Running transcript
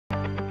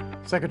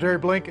Secretary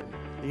Blinken,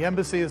 the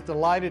Embassy is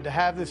delighted to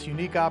have this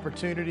unique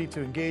opportunity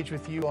to engage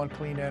with you on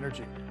clean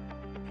energy.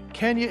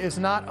 Kenya is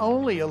not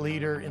only a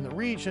leader in the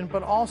region,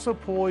 but also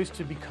poised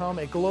to become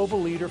a global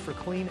leader for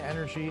clean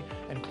energy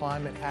and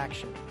climate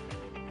action.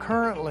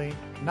 Currently,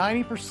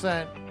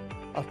 90%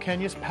 of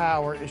Kenya's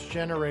power is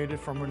generated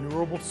from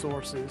renewable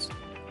sources,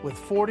 with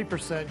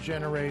 40%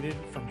 generated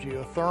from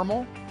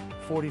geothermal,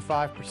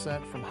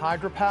 45% from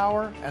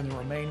hydropower, and the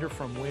remainder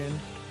from wind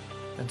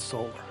and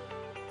solar.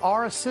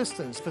 Our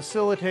assistance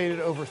facilitated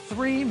over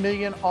 3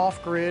 million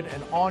off-grid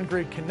and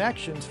on-grid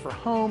connections for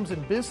homes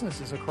and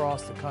businesses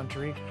across the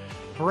country,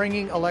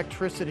 bringing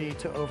electricity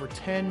to over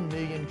 10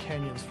 million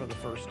Kenyans for the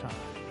first time.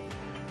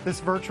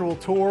 This virtual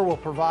tour will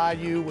provide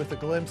you with a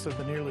glimpse of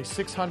the nearly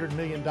 $600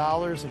 million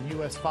in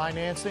U.S.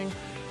 financing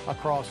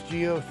across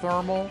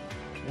geothermal,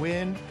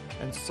 wind,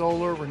 and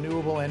solar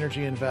renewable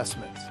energy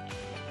investments.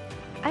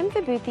 I'm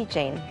Vibhuti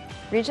Jain,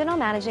 Regional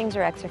Managing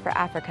Director for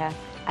Africa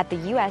at the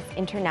U.S.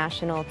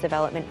 International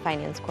Development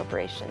Finance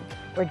Corporation,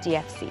 or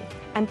DFC.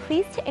 I'm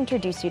pleased to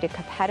introduce you to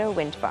Kapeto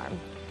Wind Farm,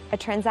 a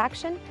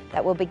transaction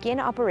that will begin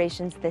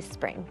operations this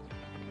spring.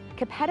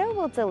 Kapeto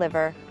will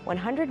deliver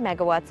 100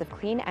 megawatts of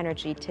clean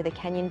energy to the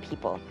Kenyan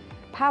people,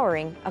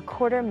 powering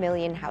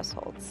 250,000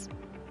 households.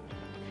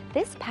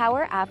 This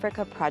Power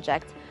Africa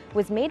project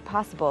was made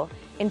possible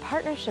in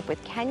partnership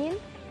with Kenyan,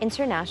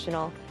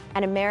 international,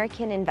 and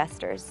American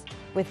investors,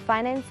 with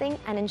financing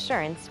and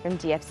insurance from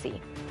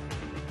DFC.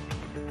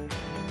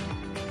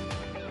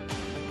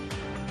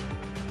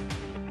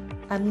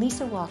 I'm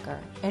Lisa Walker,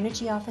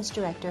 Energy Office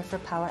Director for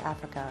Power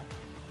Africa,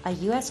 a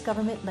U.S.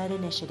 government-led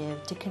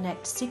initiative to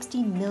connect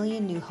 60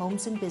 million new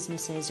homes and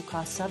businesses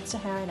across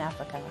sub-Saharan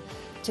Africa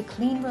to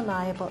clean,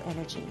 reliable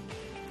energy,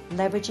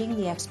 leveraging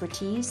the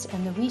expertise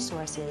and the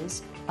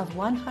resources of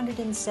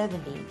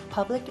 170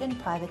 public and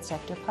private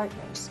sector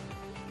partners.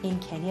 In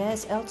Kenya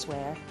as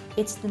elsewhere,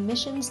 it's the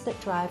missions that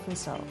drive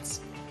results.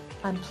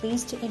 I'm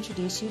pleased to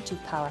introduce you to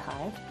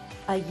PowerHive,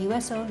 a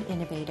U.S.-owned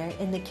innovator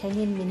in the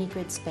Kenyan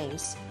mini-grid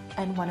space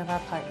and one of our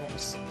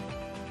partners.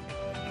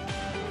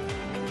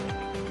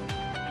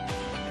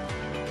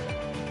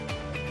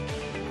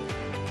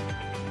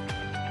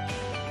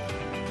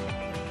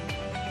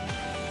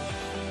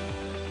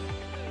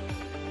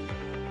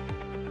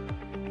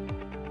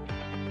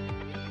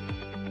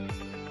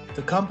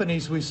 The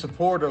companies we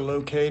support are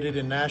located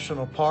in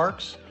national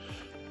parks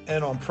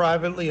and on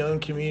privately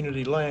owned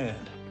community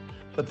land,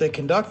 but they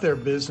conduct their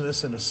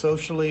business in a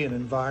socially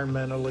and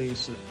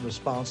environmentally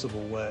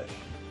responsible way.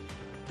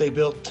 They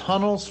built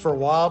tunnels for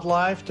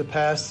wildlife to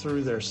pass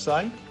through their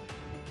site.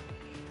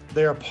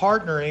 They are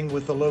partnering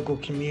with the local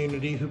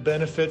community who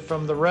benefit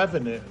from the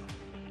revenue.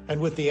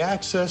 And with the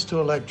access to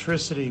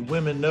electricity,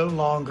 women no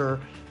longer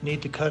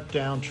need to cut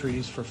down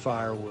trees for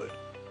firewood.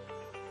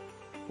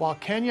 While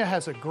Kenya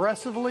has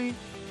aggressively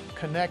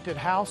connected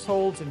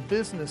households and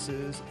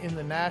businesses in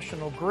the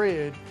national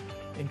grid,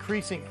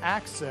 increasing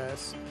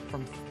access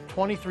from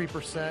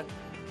 23%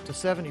 to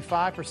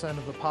 75%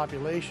 of the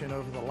population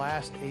over the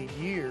last 8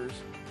 years,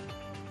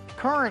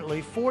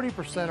 currently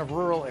 40% of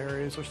rural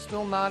areas are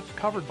still not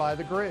covered by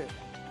the grid.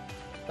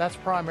 That's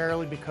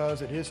primarily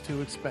because it is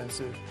too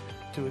expensive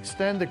to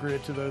extend the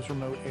grid to those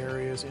remote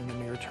areas in the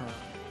near term.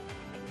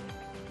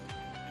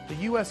 The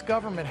U.S.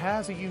 government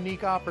has a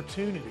unique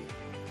opportunity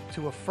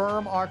to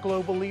affirm our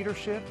global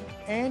leadership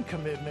and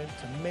commitment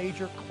to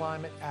major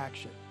climate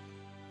action.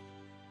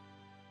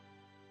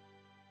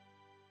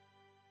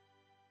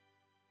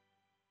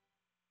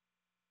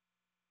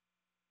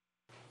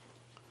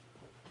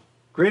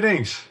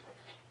 Greetings.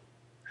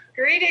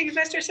 Greetings,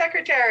 Mr.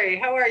 Secretary.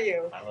 How are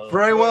you? Hello.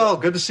 Very well.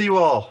 Good to see you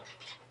all.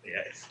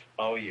 Yes.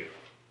 How are you?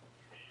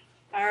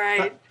 All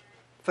right.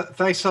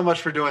 Thanks so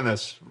much for doing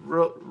this.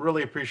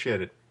 Really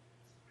appreciate it.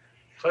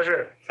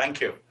 Pleasure. Thank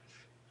you.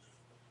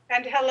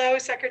 And hello,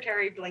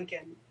 Secretary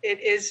Blinken. It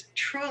is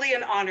truly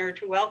an honor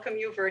to welcome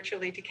you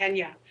virtually to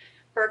Kenya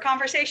for a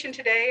conversation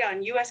today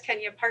on U.S.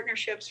 Kenya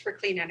partnerships for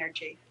clean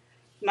energy.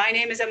 My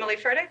name is Emily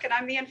Furtick, and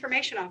I'm the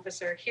Information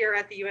Officer here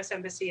at the U.S.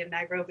 Embassy in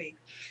Nairobi.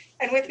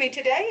 And with me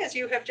today, as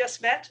you have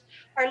just met,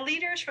 are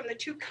leaders from the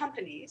two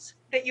companies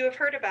that you have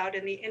heard about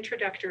in the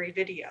introductory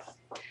video.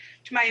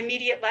 To my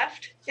immediate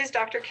left is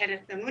Dr.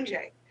 Kenneth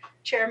Namunje,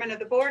 Chairman of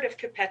the Board of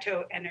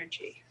Kapeto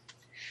Energy.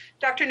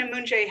 Dr.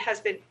 Namunje has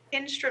been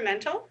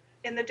instrumental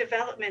in the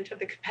development of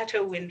the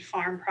Kapeto Wind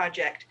Farm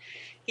project.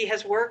 He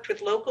has worked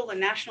with local and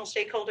national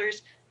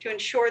stakeholders to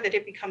ensure that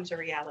it becomes a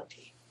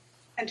reality.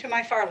 And to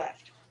my far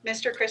left,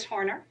 Mr. Chris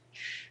Horner,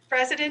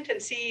 President and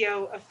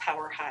CEO of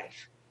PowerHive.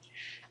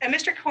 And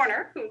Mr.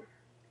 Horner, who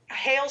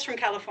hails from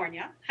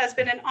California, has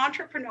been an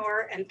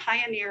entrepreneur and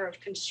pioneer of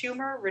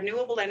consumer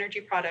renewable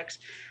energy products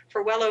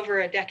for well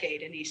over a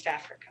decade in East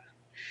Africa.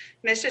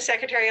 Mr.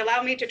 Secretary,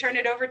 allow me to turn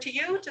it over to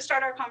you to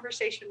start our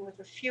conversation with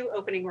a few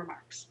opening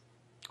remarks.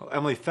 Well,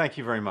 Emily, thank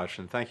you very much,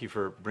 and thank you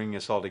for bringing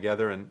us all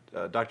together. And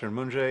Dr.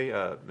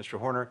 Namunje, Mr.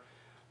 Horner,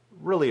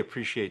 really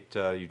appreciate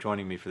you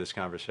joining me for this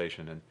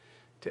conversation. And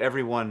to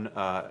everyone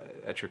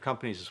at your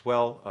companies as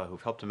well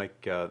who've helped to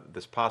make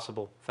this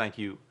possible, thank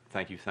you,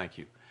 thank you, thank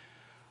you.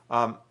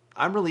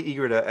 I'm really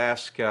eager to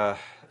ask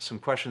some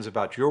questions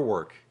about your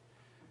work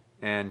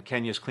and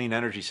Kenya's clean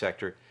energy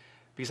sector,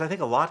 because I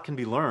think a lot can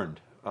be learned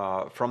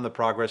from the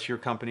progress your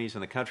companies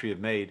and the country have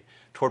made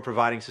toward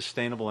providing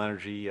sustainable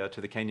energy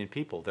to the Kenyan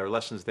people. There are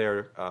lessons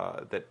there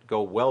that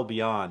go well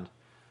beyond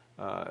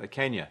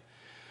Kenya.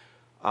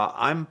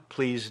 I'm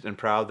pleased and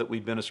proud that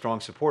we've been a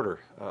strong supporter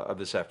of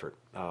this effort.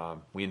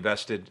 We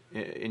invested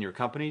in your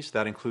companies.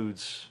 That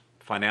includes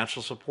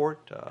financial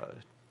support,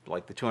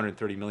 like the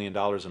 $230 million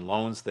in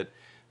loans that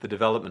the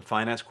Development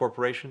Finance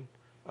Corporation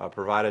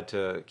provided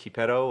to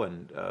Kipeto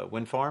and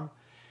Wind Farm,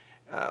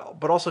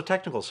 but also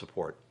technical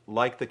support,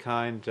 like the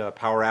kind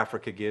Power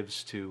Africa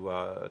gives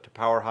to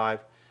Power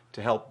Hive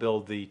to help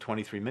build the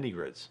 23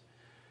 mini-grids.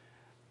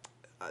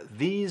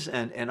 These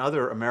and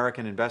other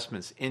American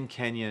investments in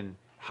Kenyan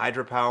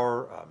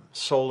hydropower,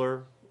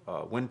 solar,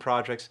 wind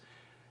projects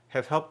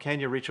have helped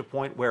Kenya reach a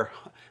point where,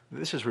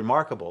 this is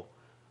remarkable,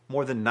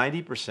 more than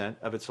 90%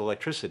 of its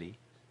electricity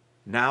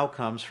now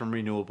comes from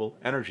renewable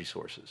energy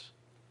sources.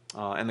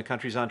 And the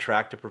country's on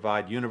track to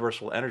provide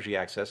universal energy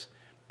access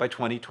by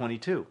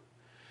 2022.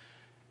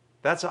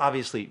 That's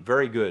obviously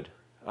very good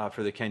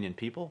for the Kenyan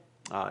people.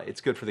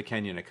 It's good for the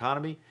Kenyan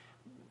economy.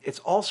 It's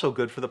also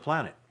good for the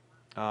planet.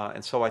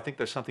 And so I think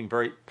there's something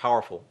very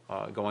powerful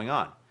going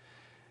on.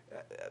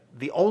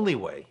 The only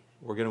way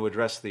we're going to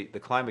address the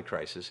climate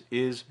crisis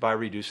is by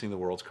reducing the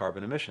world's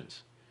carbon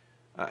emissions.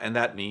 And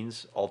that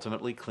means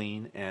ultimately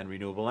clean and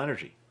renewable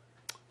energy.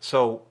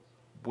 So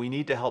we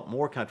need to help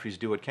more countries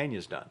do what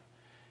Kenya's done.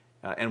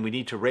 And we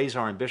need to raise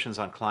our ambitions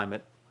on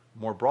climate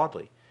more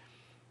broadly.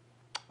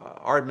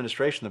 Our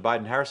administration, the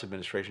Biden-Harris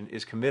administration,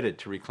 is committed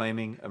to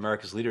reclaiming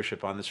America's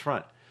leadership on this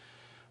front.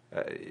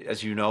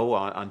 As you know,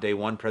 on day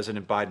one,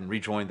 President Biden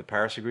rejoined the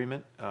Paris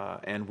Agreement,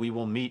 and we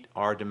will meet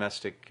our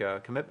domestic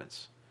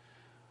commitments.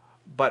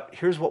 But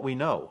here's what we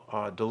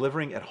know.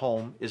 Delivering at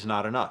home is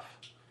not enough.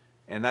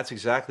 And that's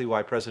exactly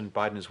why President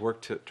Biden has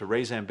worked to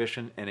raise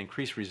ambition and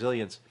increase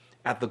resilience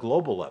at the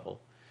global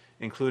level,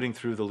 including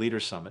through the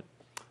Leaders Summit.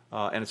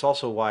 And it's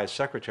also why, as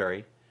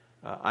Secretary,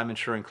 I'm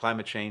ensuring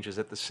climate change is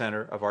at the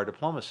center of our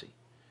diplomacy.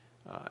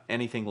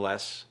 Anything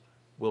less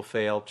will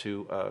fail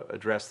to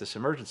address this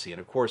emergency.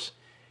 And of course,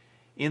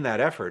 in that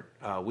effort,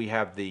 we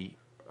have the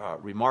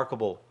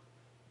remarkable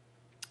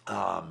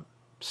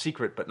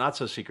secret but not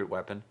so secret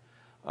weapon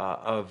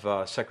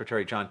of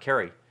Secretary John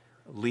Kerry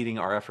leading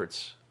our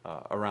efforts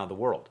around the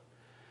world.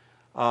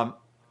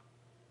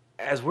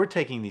 As we're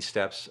taking these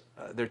steps,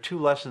 there are two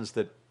lessons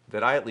that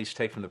I at least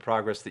take from the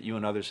progress that you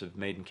and others have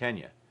made in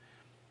Kenya.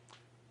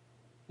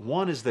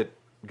 One is that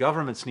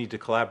governments need to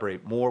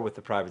collaborate more with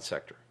the private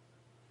sector.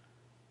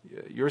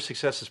 Your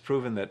success has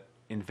proven that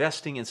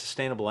investing in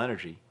sustainable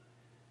energy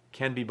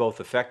can be both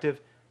effective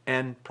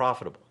and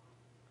profitable.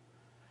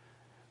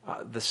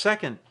 The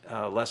second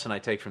lesson I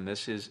take from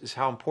this is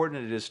how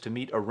important it is to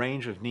meet a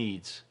range of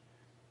needs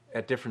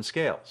at different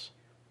scales.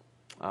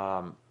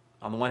 On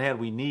the one hand,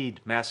 we need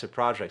massive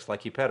projects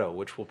like Kipeto,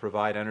 which will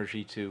provide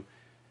energy to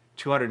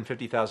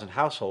 250,000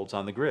 households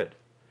on the grid.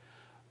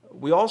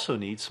 We also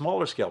need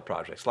smaller scale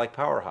projects like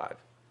Power Hive,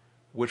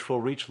 which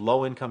will reach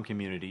low-income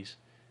communities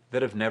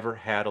that have never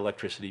had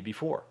electricity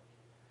before.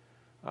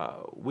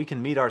 We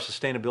can meet our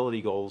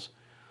sustainability goals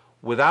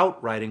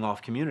without writing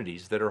off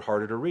communities that are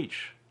harder to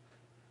reach.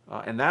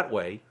 And that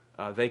way,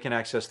 they can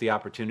access the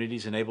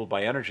opportunities enabled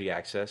by energy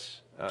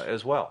access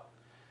as well.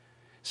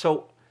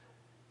 So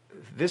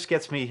this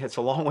gets me, it's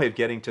a long way of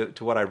getting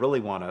to what I really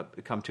want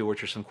to come to,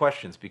 which are some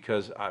questions,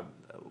 because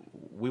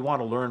we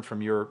want to learn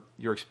from your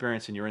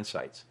experience and your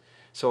insights.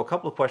 So a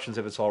couple of questions,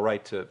 if it's all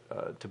right, to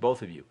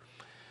both of you.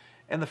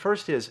 And the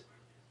first is,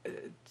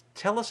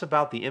 tell us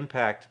about the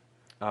impact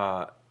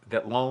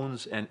that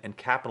loans and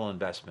capital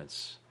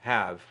investments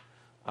have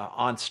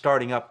on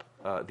starting up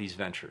these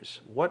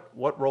ventures.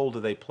 What role do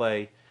they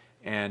play,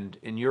 and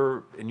in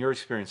your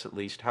experience at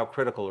least, how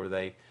critical are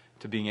they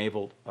to being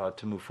able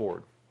to move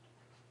forward?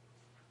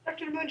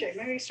 Dr. Munje,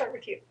 maybe we start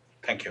with you.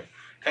 Thank you.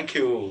 Thank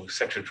you,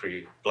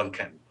 Secretary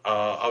Blinken.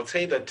 I would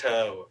say that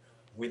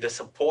with the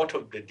support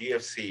of the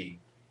DFC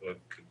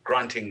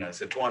granting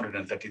us a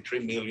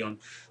 $233 million,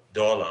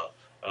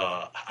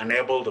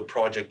 enabled the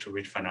project to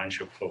reach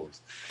financial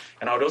close.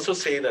 And I would also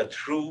say that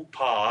through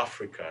Power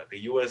Africa, the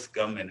U.S.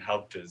 government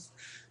helped us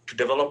to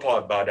develop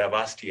our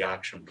biodiversity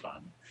action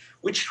plan,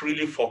 which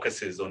really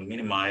focuses on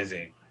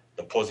minimizing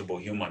the possible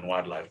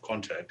human-wildlife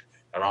contact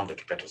around the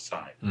Kipeto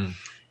site.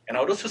 And I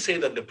would also say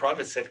that the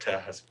private sector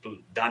has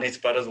done its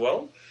part as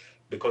well,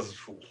 because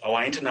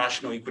our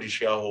international equity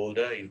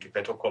shareholder in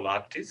Kipeto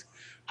Colactis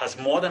has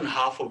more than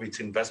half of its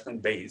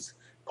investment base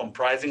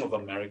comprising of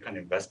American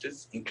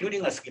investors,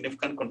 including a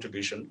significant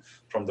contribution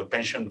from the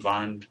pension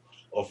fund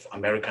of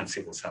American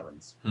civil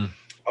servants. I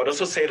would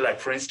also say, like,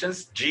 for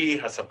instance, GE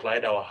has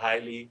supplied our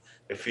highly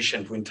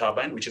efficient wind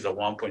turbine, which is a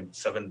 1.7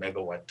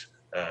 megawatt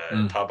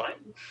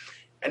turbine.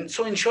 And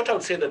so in short, I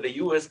would say that the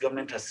U.S.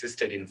 government has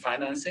assisted in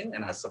financing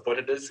and has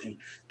supported us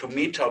to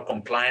meet our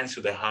compliance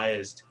to the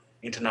highest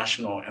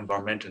international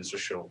environmental and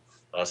social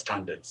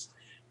standards.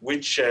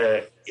 which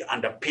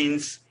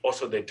underpins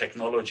also the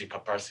technology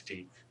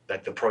capacity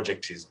that the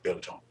project is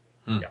built on.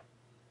 Yeah.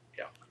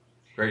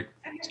 Great.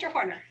 And Mr.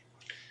 Horner.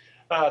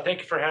 Thank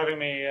you for having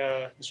me,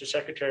 Mr.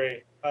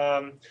 Secretary.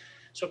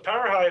 So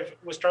PowerHive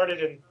was started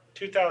in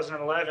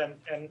 2011,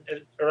 and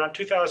around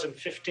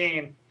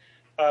 2015,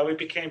 we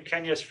became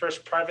Kenya's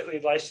first privately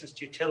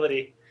licensed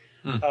utility,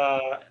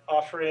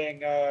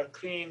 offering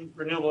clean,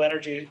 renewable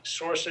energy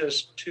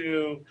sources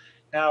to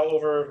now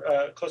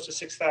over close to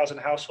 6,000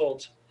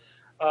 households.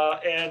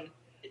 And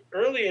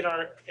early in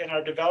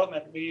our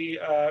development, we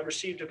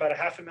received about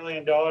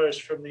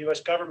 $500,000 from the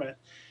U.S. government,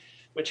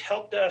 which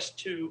helped us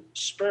to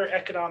spur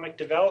economic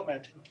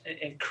development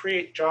and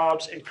create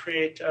jobs and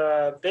create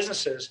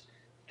businesses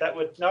that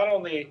would not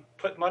only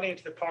put money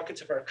into the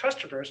pockets of our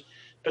customers,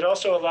 but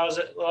also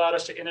allowed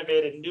us to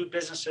innovate in new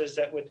businesses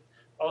that would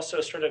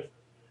also sort of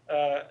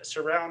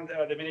surround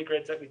the mini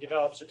grids that we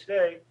developed. So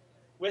today,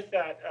 with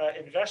that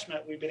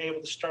investment, we've been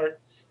able to start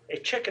a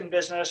chicken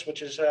business,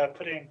 which is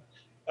putting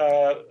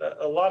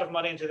a lot of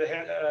money into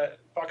the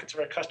pockets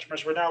of our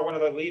customers. We're now one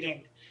of the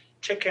leading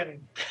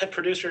chicken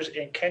producers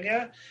in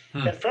Kenya.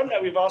 And from that,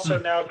 we've also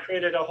now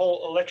created a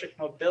whole electric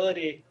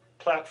mobility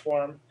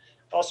platform,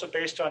 also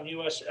based on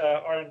U.S.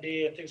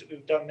 R&D and things that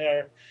we've done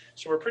there.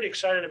 So we're pretty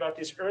excited about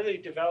these early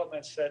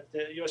developments that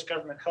the U.S.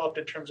 government helped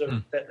in terms of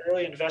that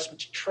early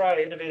investment to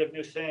try innovative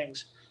new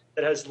things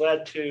that has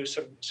led to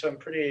some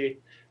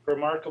pretty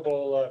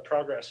remarkable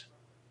progress.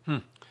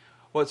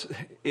 Well,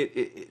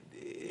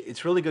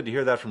 it's really good to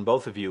hear that from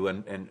both of you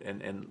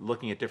and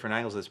looking at different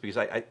angles of this, because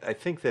I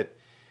think that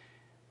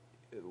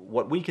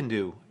what we can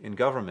do in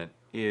government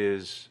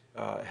is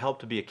help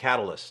to be a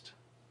catalyst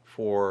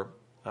for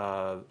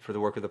the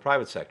work of the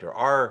private sector.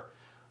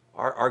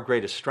 Our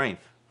greatest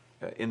strength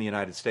in the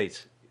United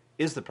States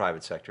is the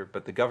private sector,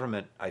 but the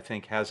government, I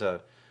think, has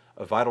a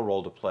vital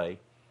role to play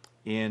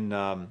in,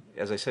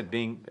 as I said,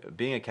 being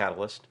a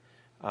catalyst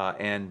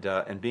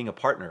and being a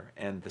partner.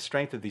 And the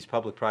strength of these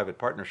public-private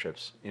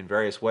partnerships in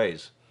various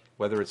ways,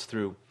 whether it's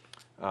through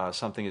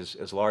something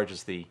as large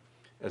as the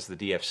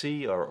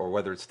DFC, or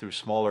whether it's through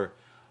smaller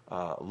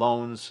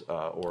loans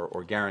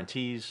or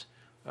guarantees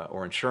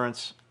or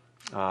insurance,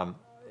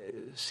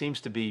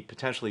 seems to be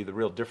potentially the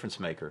real difference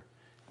maker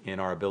in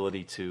our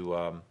ability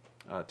to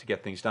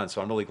get things done. So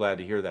I'm really glad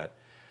to hear that.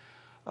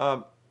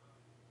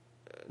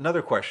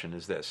 Another question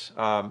is this.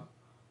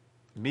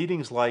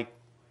 Meetings like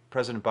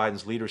President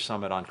Biden's Leaders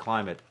Summit on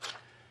climate,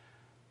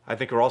 I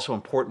think, are also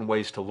important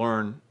ways to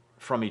learn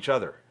from each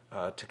other,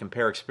 to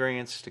compare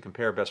experience, to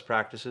compare best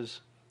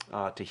practices,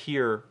 to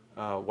hear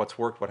what's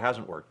worked, what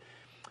hasn't worked.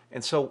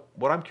 And so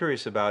what I'm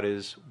curious about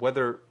is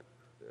whether,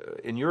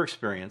 in your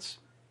experience,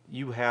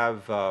 you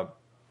have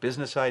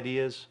business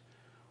ideas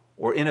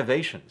or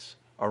innovations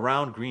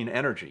around green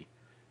energy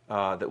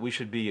that we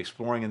should be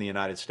exploring in the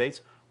United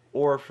States,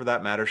 or for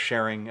that matter,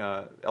 sharing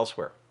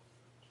elsewhere.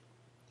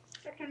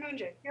 Dr.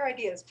 Munje, your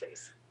ideas,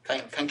 please.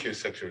 Thank you,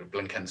 Secretary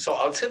Blinken. So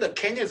I would say that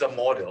Kenya is a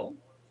model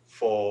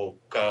for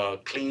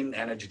clean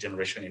energy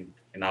generation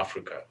in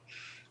Africa,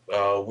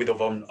 with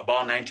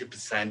about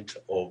 90%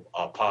 of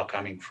our power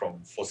coming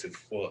from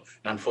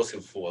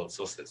non-fossil fuel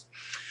sources.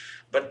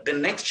 But the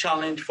next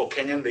challenge for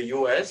Kenya and the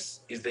US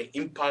is the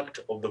impact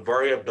of the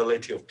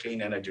variability of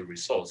clean energy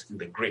resource in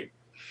the grid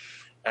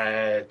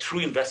through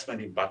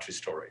investment in battery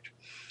storage.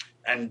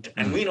 And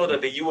we know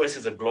that the US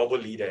is a global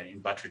leader in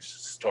battery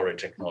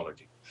storage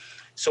technology.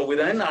 So we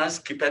then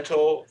asked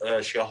Kipeto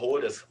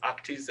shareholders,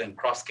 Actis and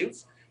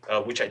CrossSkills,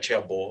 which I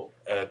chair board,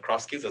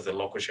 CrossSkills as a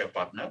local share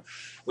partner,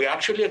 we're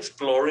actually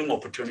exploring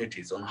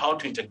opportunities on how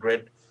to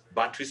integrate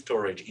battery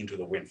storage into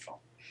the wind farm,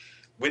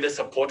 with the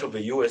support of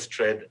the U.S.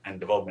 Trade and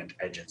Development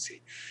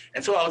Agency.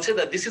 And so I would say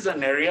that this is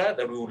an area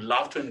that we would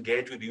love to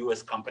engage with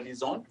U.S.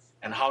 companies on,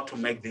 and how to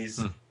make this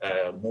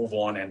move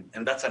on,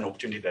 and that's an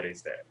opportunity that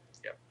is there.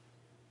 Yeah.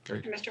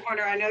 Great. Mr.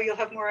 Horner, I know you'll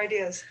have more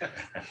ideas.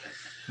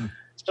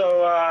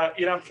 So,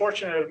 I'm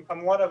fortunate.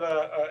 I'm one of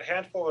a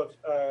handful of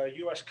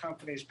U.S.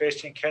 companies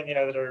based in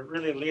Kenya that are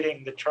really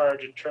leading the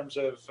charge in terms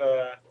of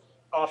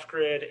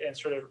off-grid and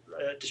sort of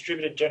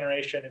distributed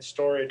generation and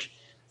storage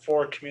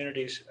for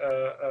communities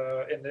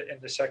in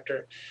the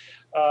sector.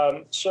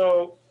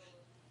 So,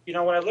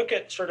 when I look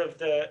at sort of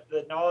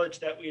the knowledge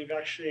that we've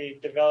actually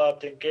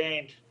developed and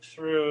gained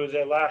through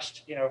the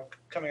last,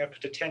 coming up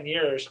to 10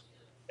 years,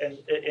 and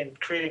in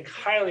creating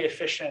highly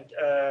efficient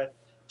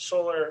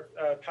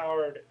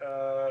solar-powered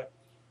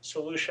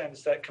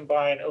solutions that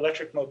combine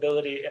electric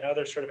mobility and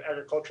other sort of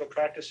agricultural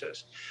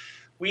practices,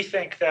 we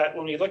think that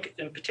when we look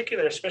in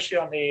particular, especially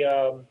on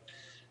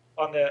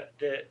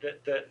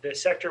the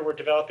sector we're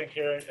developing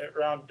here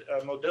around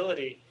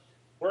mobility,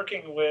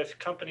 working with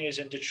companies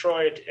in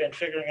Detroit and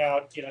figuring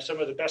out some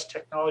of the best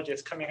technology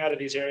that's coming out of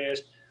these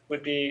areas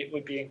would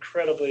be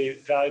incredibly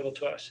valuable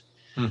to us.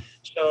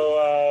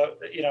 So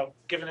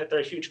given that they're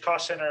a huge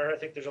cost center, I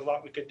think there's a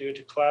lot we could do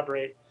to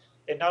collaborate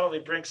and not only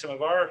bring some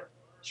of our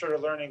sort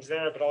of learnings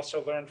there, but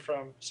also learn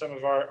from some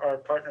of our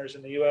partners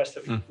in the U.S.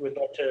 that we would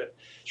love to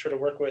sort of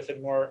work with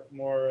in more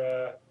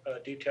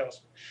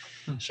details.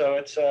 So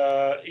it's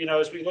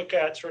as we look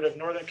at sort of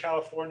Northern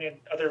California and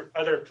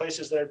other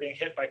places that are being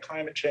hit by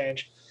climate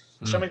change,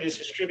 some of these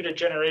distributed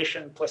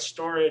generation plus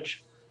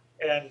storage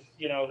and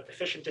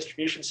efficient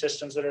distribution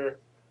systems that are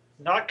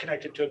not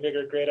connected to a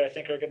bigger grid, I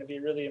think are going to be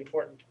really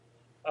important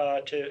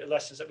to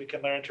lessons that we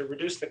can learn to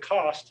reduce the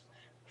cost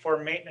for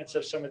maintenance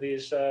of some of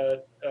these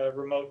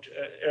remote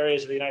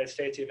areas of the United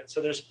States even. So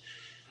there's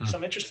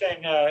some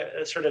interesting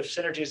sort of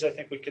synergies I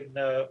think we can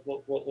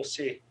we'll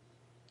see.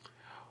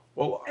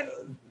 Well,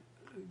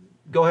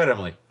 go ahead,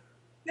 Emily.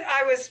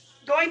 I was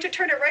going to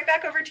turn it right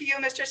back over to you,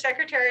 Mr.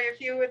 Secretary, if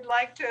you would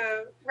like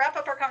to wrap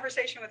up our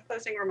conversation with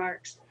closing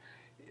remarks.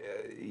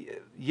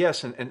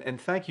 Yes,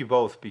 and thank you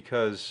both,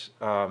 because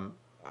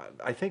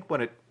I think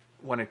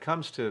when it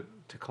comes to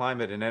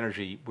climate and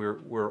energy,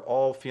 we're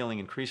all feeling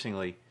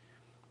increasingly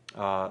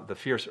the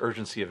fierce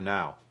urgency of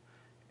now.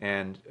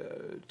 And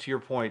to your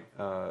point,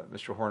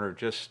 Mr. Horner,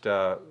 just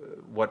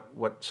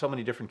what so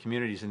many different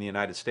communities in the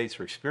United States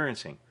are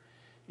experiencing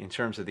in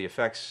terms of the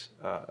effects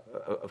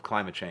of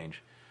climate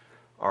change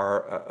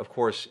are, of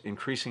course,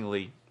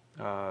 increasingly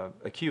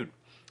acute.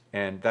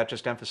 And that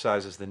just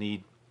emphasizes the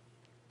need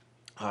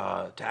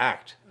to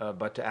act,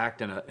 but to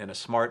act in a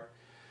smart,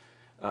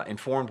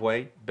 informed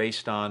way,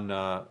 based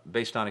on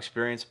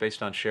experience,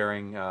 based on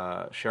sharing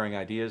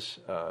ideas,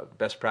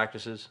 best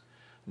practices,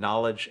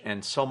 knowledge,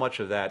 and so much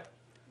of that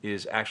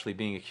is actually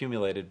being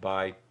accumulated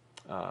by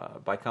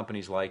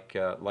companies like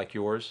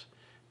yours,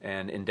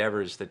 and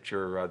endeavors that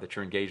you're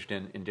engaged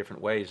in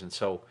different ways. And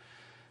so,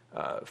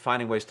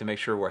 finding ways to make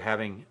sure we're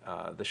having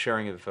the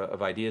sharing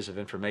of ideas, of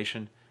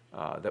information,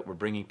 that we're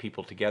bringing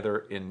people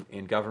together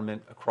in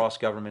government, across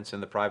governments,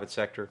 in the private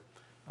sector,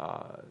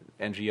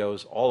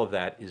 NGOs, all of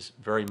that is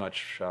very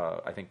much,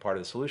 I think, part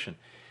of the solution.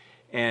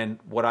 And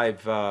what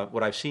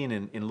I've seen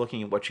in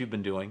looking at what you've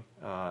been doing,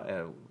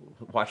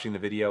 watching the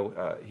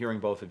video, hearing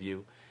both of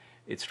you,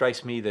 it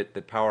strikes me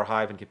that Power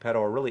Hive and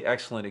Geppetto are really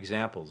excellent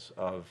examples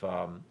of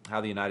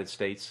how the United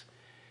States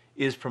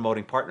is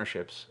promoting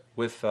partnerships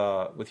with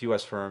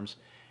U.S. firms,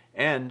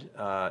 and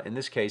in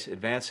this case,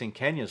 advancing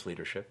Kenya's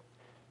leadership,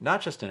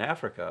 not just in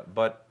Africa,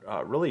 but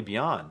really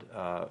beyond,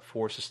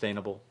 for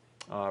sustainable,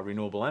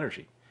 renewable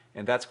energy.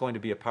 And that's going to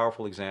be a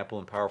powerful example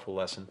and powerful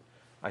lesson,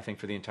 I think,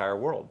 for the entire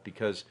world,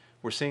 because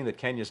we're seeing that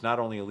Kenya is not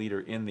only a leader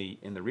in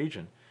the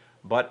region,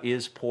 but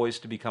is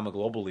poised to become a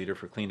global leader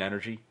for clean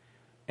energy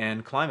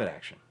and climate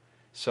action.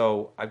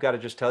 So I've got to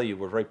just tell you,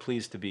 we're very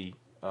pleased to be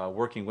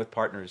working with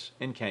partners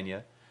in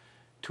Kenya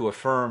to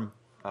affirm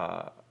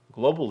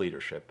global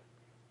leadership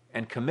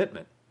and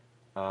commitment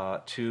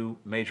to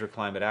major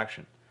climate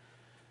action.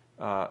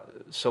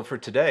 So for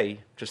today,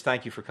 just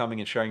thank you for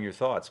coming and sharing your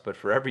thoughts. But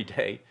for every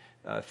day,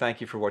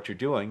 thank you for what you're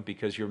doing,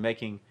 because you're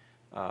making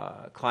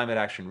climate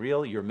action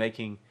real. You're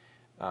making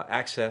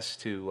access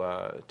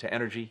to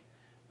energy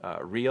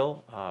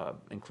real,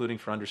 including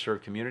for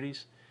underserved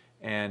communities.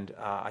 And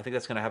I think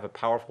that's going to have a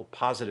powerful,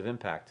 positive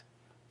impact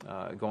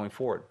going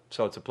forward.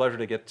 So it's a pleasure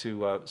to get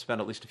to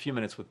spend at least a few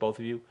minutes with both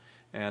of you,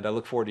 and I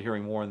look forward to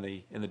hearing more in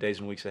the days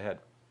and weeks ahead.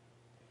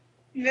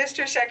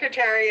 Mr.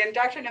 Secretary and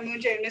Dr.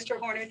 Namunje and Mr.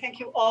 Horner, thank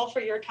you all for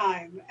your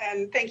time,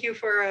 and thank you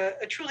for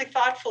a truly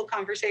thoughtful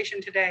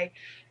conversation today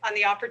on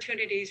the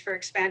opportunities for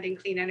expanding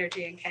clean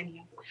energy in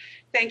Kenya.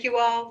 Thank you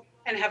all,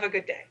 and have a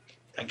good day.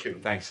 Thank you.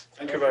 Thanks.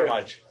 Thank you very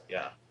much.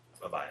 Yeah.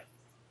 Bye-bye.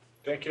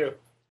 Thank you.